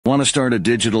Want to start a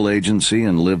digital agency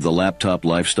and live the laptop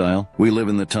lifestyle? We live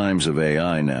in the times of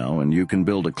AI now, and you can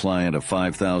build a client a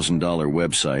 $5,000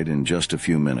 website in just a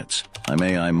few minutes. I'm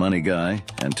AI Money Guy,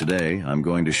 and today I'm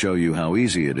going to show you how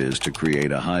easy it is to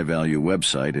create a high-value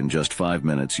website in just 5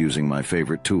 minutes using my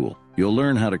favorite tool. You'll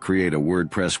learn how to create a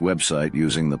WordPress website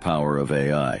using the power of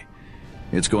AI.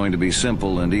 It's going to be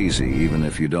simple and easy, even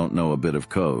if you don't know a bit of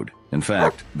code. In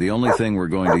fact, the only thing we're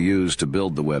going to use to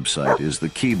build the website is the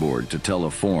keyboard to tell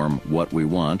a form what we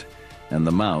want, and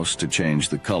the mouse to change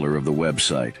the color of the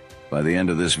website. By the end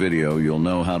of this video, you'll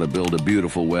know how to build a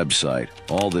beautiful website,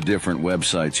 all the different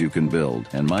websites you can build,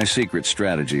 and my secret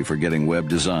strategy for getting web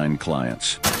design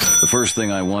clients. The first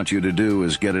thing I want you to do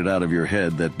is get it out of your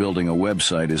head that building a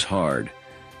website is hard.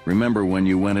 Remember when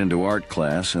you went into art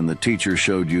class and the teacher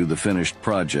showed you the finished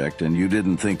project and you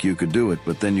didn't think you could do it,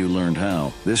 but then you learned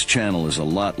how? This channel is a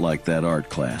lot like that art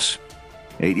class.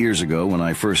 8 years ago, when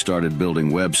I first started building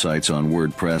websites on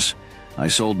WordPress, I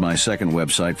sold my second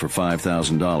website for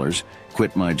 $5,000,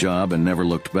 quit my job, and never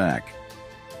looked back.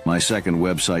 My second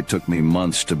website took me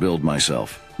months to build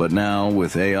myself. But now,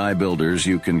 with AI builders,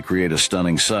 you can create a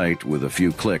stunning site with a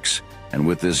few clicks. And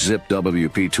with this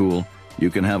ZipWP tool, you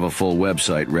can have a full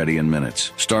website ready in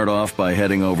minutes. Start off by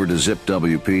heading over to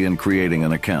ZipWP and creating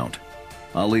an account.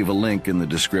 I'll leave a link in the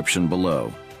description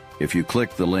below. If you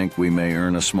click the link, we may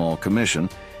earn a small commission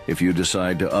if you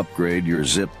decide to upgrade your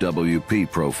ZipWP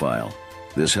profile.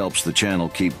 This helps the channel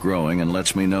keep growing and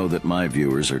lets me know that my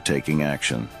viewers are taking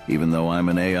action. Even though I'm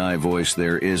an AI voice,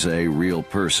 there is a real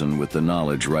person with the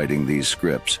knowledge writing these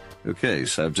scripts. Okay,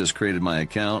 so I've just created my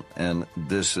account, and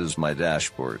this is my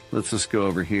dashboard. Let's just go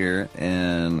over here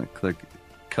and click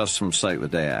Custom Site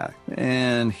with AI.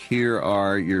 And here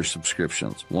are your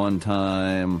subscriptions. One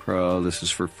Time Pro, this is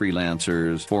for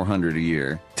freelancers, $400 a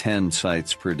year, 10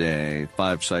 sites per day,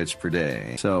 5 sites per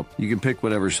day. So you can pick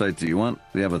whatever site that you want.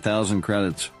 We have 1,000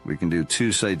 credits. We can do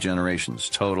 2 site generations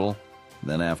total.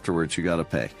 Then afterwards, you got to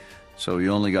pay. So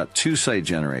you only got 2 site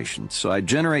generations. So I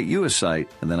generate you a site,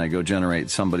 and then I go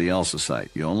generate somebody else's site.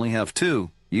 You only have 2.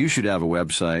 You should have a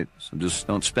website, so just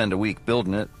don't spend a week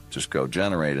building it. Just go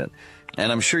generate it.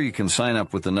 And I'm sure you can sign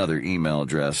up with another email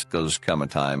address. There's come a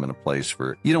time and a place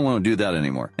for you don't want to do that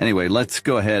anymore. Anyway, let's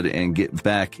go ahead and get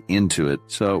back into it.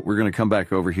 So we're going to come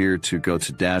back over here to go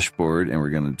to dashboard, and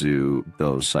we're going to do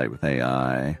those site with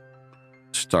AI.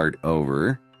 Start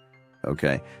over.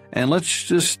 Okay, and let's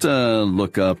just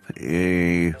look up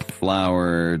a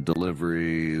flower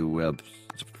delivery in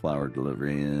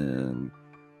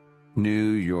New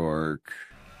York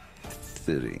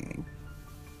City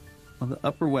on the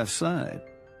Upper West Side.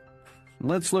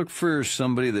 Let's look for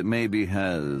somebody that maybe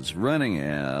has running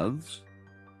ads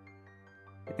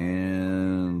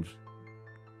and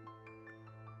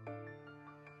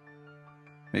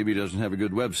maybe doesn't have a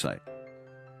good website.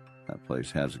 That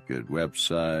place has a good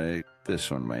website.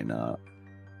 This one may not.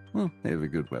 Well, they have a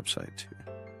good website too.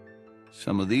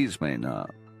 Some of these may not.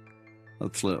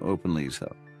 Let's open these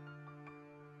up.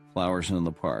 Flowers in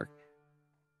the Park.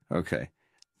 Okay.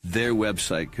 Their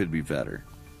website could be better.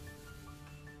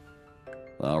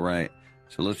 All right.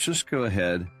 So let's just go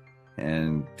ahead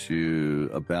and do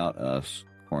About Us,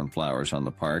 Cornflowers on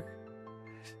the Park.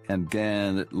 And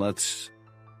then let's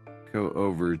go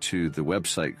over to the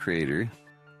website creator.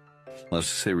 Let's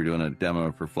say we're doing a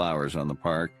demo for Flowers on the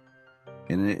Park,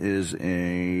 and it is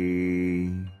a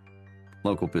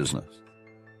local business.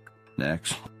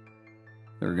 Next,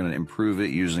 they're going to improve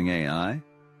it using AI.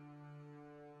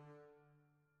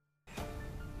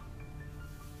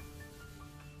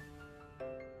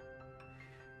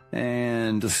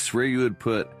 And this is where you would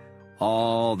put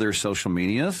all their social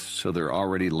medias, so they're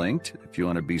already linked. If you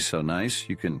want to be so nice,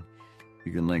 you can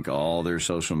link all their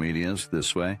social medias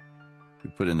this way. You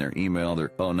put in their email, their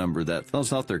phone number, that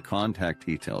fills out their contact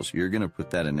details. You're going to put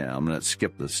that in now. I'm going to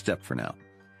skip the step for now.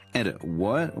 And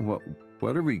what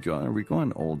are we going? Are we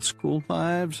going old school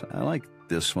vibes? I like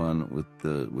this one with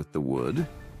the wood.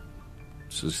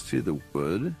 Let's just do the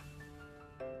wood.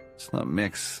 Let's not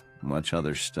mix much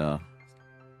other stuff.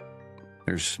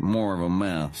 There's more of a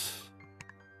mess.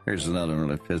 Here's another one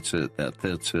that fits it. That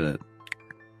fits it.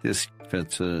 This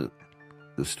fits it.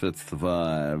 This fits the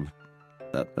vibe.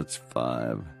 That's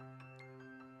 5.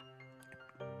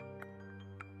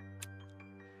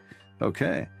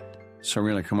 Okay, so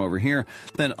we're going to come over here.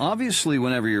 Then obviously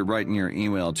whenever you're writing your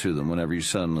email to them, whenever you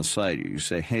send them the site, you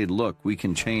say, hey, look, we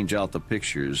can change out the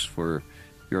pictures for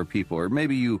your people. Or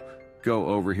maybe you go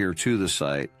over here to the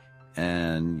site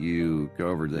and you go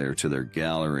over there to their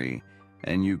gallery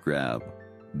and you grab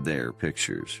their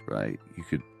pictures, right?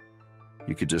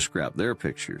 You could just grab their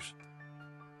pictures.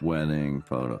 Wedding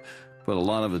photo. but a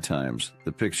lot of the times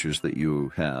the pictures that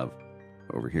you have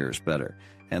over here is better.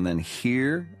 And then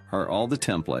here are all the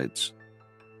templates,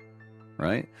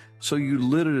 right? So you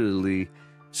literally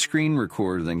screen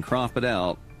record, then crop it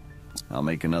out. I'll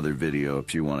make another video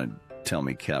if you want to tell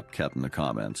me cap in the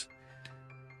comments.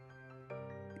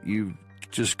 You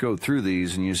just go through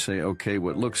these and you say, okay,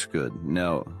 what looks good?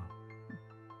 Now,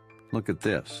 look at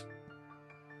this.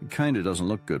 It kind of doesn't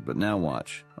look good, but now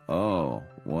watch. Oh,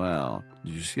 wow.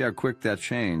 Did you see how quick that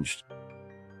changed?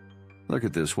 Look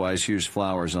at this. Wise Hughes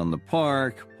flowers on the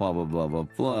park, blah, blah, blah, blah,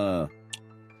 blah.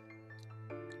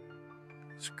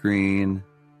 Screen.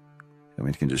 I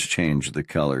mean, you can just change the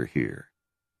color here,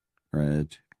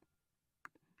 right?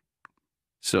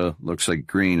 So looks like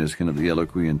green is going to be yellow.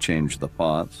 We can change the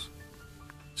pots.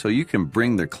 So you can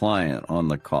bring the client on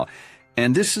the call.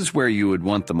 And this is where you would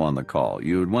want them on the call.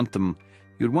 You'd want them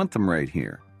right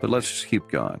here. But let's just keep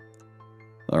going.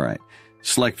 All right.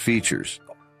 Select features.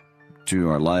 Do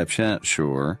our live chat,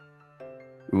 sure.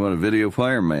 We want a video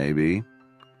player, maybe.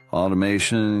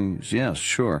 Automation, yes,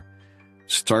 sure.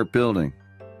 Start building.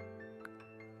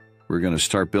 We're going to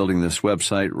start building this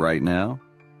website right now.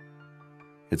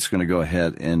 It's going to go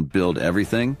ahead and build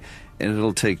everything, and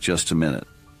it'll take just a minute.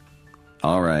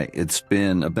 All right, it's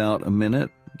been about a minute,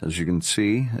 as you can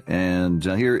see, and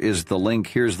here is the link.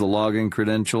 Here's the login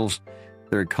credentials.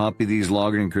 There, copy these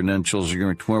login credentials. You're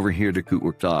going to come over here to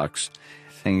Google Docs,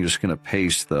 and you're just going to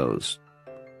paste those.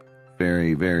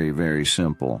 Very, very, very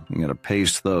simple. You're going to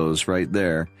paste those right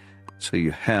there so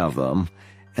you have them.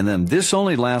 And then this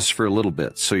only lasts for a little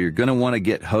bit, so you're going to want to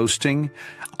get hosting.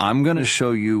 I'm going to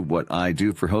show you what I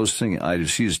do for hosting. I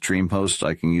just use DreamHost.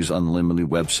 I can use unlimited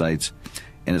websites.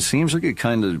 And it seems like it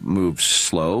kind of moves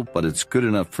slow, but it's good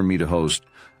enough for me to host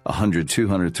 100,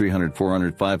 200, 300,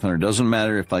 400, 500. Doesn't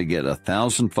matter if I get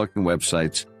 1,000 fucking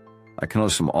websites. I can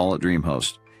host them all at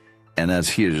DreamHost. And that's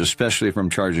huge, especially if I'm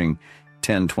charging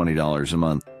 $10, $20 a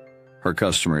month per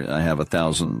customer. I have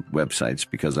 1,000 websites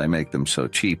because I make them so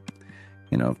cheap.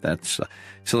 You know, that's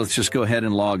so let's just go ahead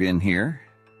and log in here.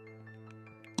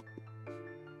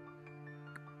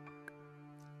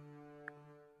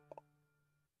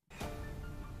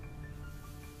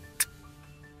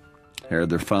 There,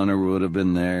 their phone number would have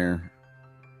been there.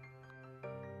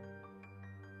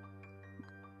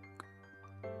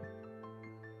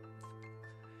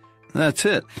 That's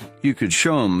it. You could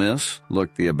show them this.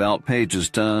 Look, the about page is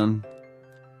done.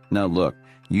 Now look,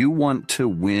 you want to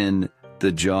win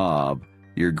the job.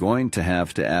 You're going to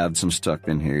have to add some stuff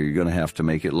in here. You're going to have to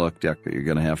make it look decorative. You're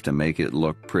going to have to make it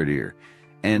look prettier.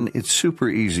 And it's super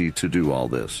easy to do all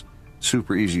this.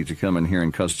 Super easy to come in here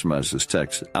and customize this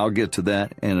text. I'll get to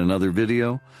that in another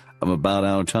video. I'm about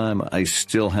out of time. I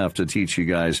still have to teach you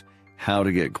guys how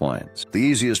to get clients. The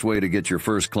easiest way to get your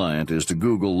first client is to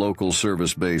Google local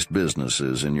service-based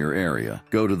businesses in your area.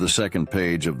 Go to the second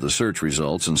page of the search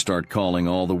results and start calling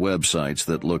all the websites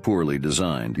that look poorly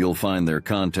designed. You'll find their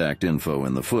contact info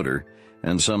in the footer,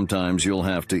 and sometimes you'll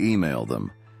have to email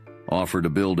them. Offer to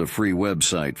build a free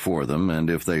website for them, and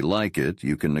if they like it,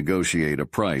 you can negotiate a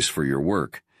price for your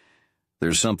work.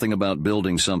 There's something about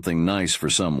building something nice for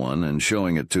someone and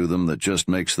showing it to them that just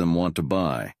makes them want to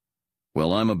buy.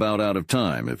 Well, I'm about out of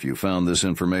time. If you found this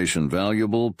information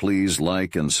valuable, please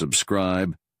like and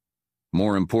subscribe.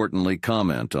 More importantly,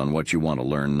 comment on what you want to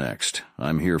learn next.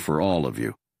 I'm here for all of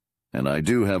you. And I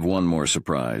do have one more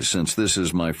surprise. Since this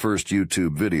is my first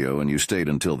YouTube video and you stayed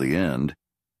until the end,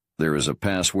 there is a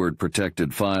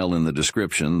password-protected file in the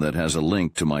description that has a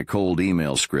link to my cold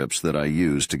email scripts that I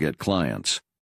use to get clients.